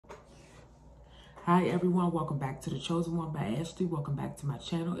Hi everyone, welcome back to The Chosen One by Ashley. Welcome back to my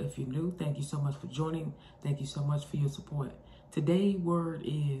channel. If you're new, thank you so much for joining. Thank you so much for your support. Today's word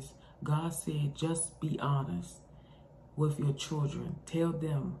is, God said, just be honest with your children. Tell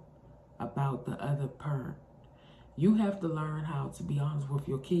them about the other parent. You have to learn how to be honest with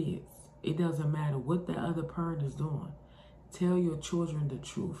your kids. It doesn't matter what the other parent is doing. Tell your children the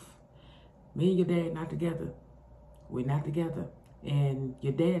truth. Me and your dad not together. We're not together. And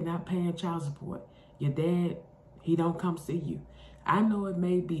your dad not paying child support. Your dad, he don't come see you. I know it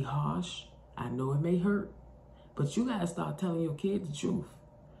may be harsh. I know it may hurt. But you got to start telling your kids the truth.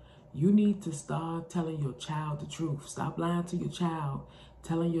 You need to start telling your child the truth. Stop lying to your child.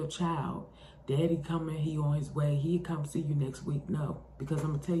 Telling your child, Daddy coming, he on his way. He'll come see you next week. No, because I'm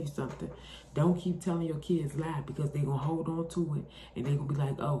going to tell you something. Don't keep telling your kids lie, because they're going to hold on to it. And they're going to be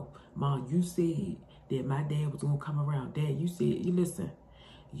like, oh, Mom, you said that my dad was going to come around. Dad, you said, you listen,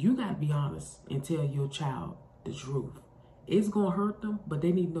 you got to be honest and tell your child the truth. It's going to hurt them, but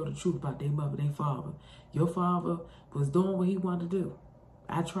they need to know the truth about their mother, their father. Your father was doing what he wanted to do.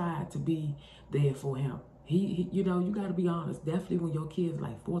 I tried to be there for him. You know, you got to be honest. Definitely when your kids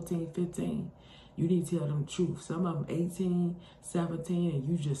like 14, 15, you need to tell them the truth. Some of them 18, 17, and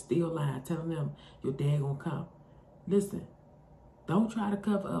you just still lying, telling them your dad going to come. Listen, don't try to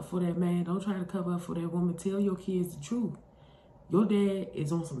cover up for that man. Don't try to cover up for that woman. Tell your kids the truth. Your dad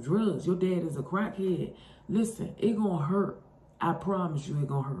is on some drugs. Your dad is a crackhead. Listen, it going to hurt. I promise you it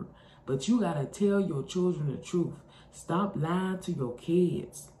going to hurt. But you got to tell your children the truth. Stop lying to your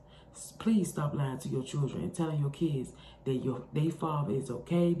kids. Please stop lying to your children and telling your kids that their father is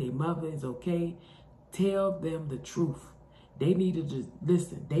okay, their mother is okay. Tell them the truth. They need to just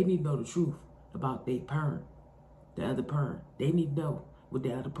listen. They need to know the truth about their parent, the other parent. They need to know what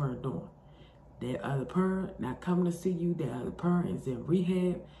the other parent doing. That other parent not coming to see you. That other parent is in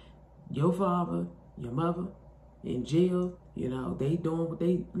rehab. Your father, your mother, in jail. You know, they doing what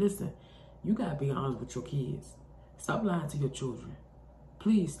they, listen, you got to be honest with your kids. Stop lying to your children.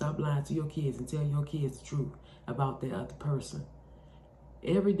 Please stop lying to your kids and tell your kids the truth about that other person.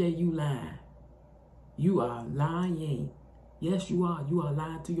 Every day you lie, you are lying. Yes, you are. You are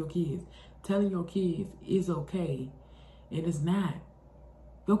lying to your kids. Telling your kids it's okay, and it's not.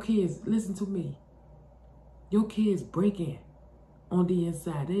 Your kids, listen to me. Your kids breaking on the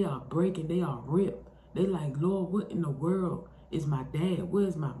inside. They are breaking. They are ripped. They like, Lord, what in the world is my dad?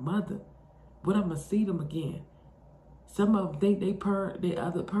 Where's my mother? When I'm going to see them again? Some of them think their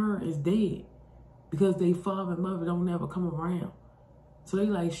other parent is dead because their father and mother don't never come around. So they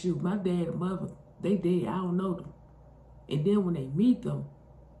like, shoot, my dad and mother, they dead. I don't know them. And then when they meet them,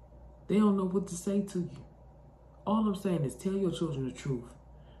 they don't know what to say to you. All I'm saying is tell your children the truth.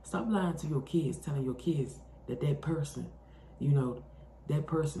 Stop lying to your kids, telling your kids that that person, you know, that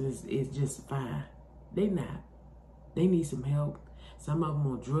person is just fine. They not. They need some help. Some of them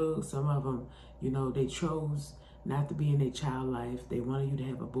on drugs. Some of them, you know, they chose not to be in their child life. They wanted you to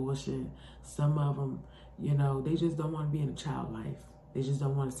have abortion. Some of them, you know, they just don't want to be in a child life. They just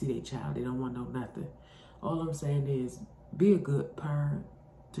don't want to see their child. They don't want to know nothing. All I'm saying is be a good parent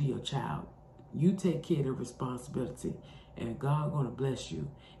to your child. You take care of the responsibility, and God going to bless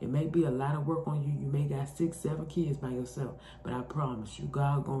you. It may be a lot of work on you. You may got 6, 7 kids by yourself, but I promise you,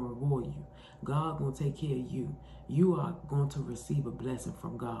 God going to reward you. God going to take care of you. You are going to receive a blessing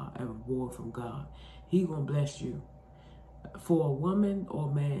from God, a reward from God. He going to bless you. For a woman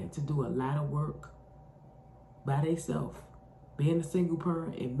or man to do a lot of work by themselves, being a single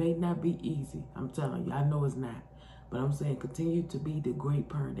parent, it may not be easy. I'm telling you, I know it's not. But I'm saying continue to be the great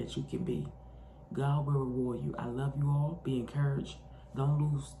parent that you can be. God will reward you. I love you all. Be encouraged. Don't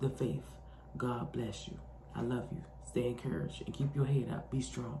lose the faith. God bless you. I love you. Stay encouraged and keep your head up. Be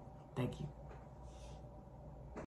strong. Thank you.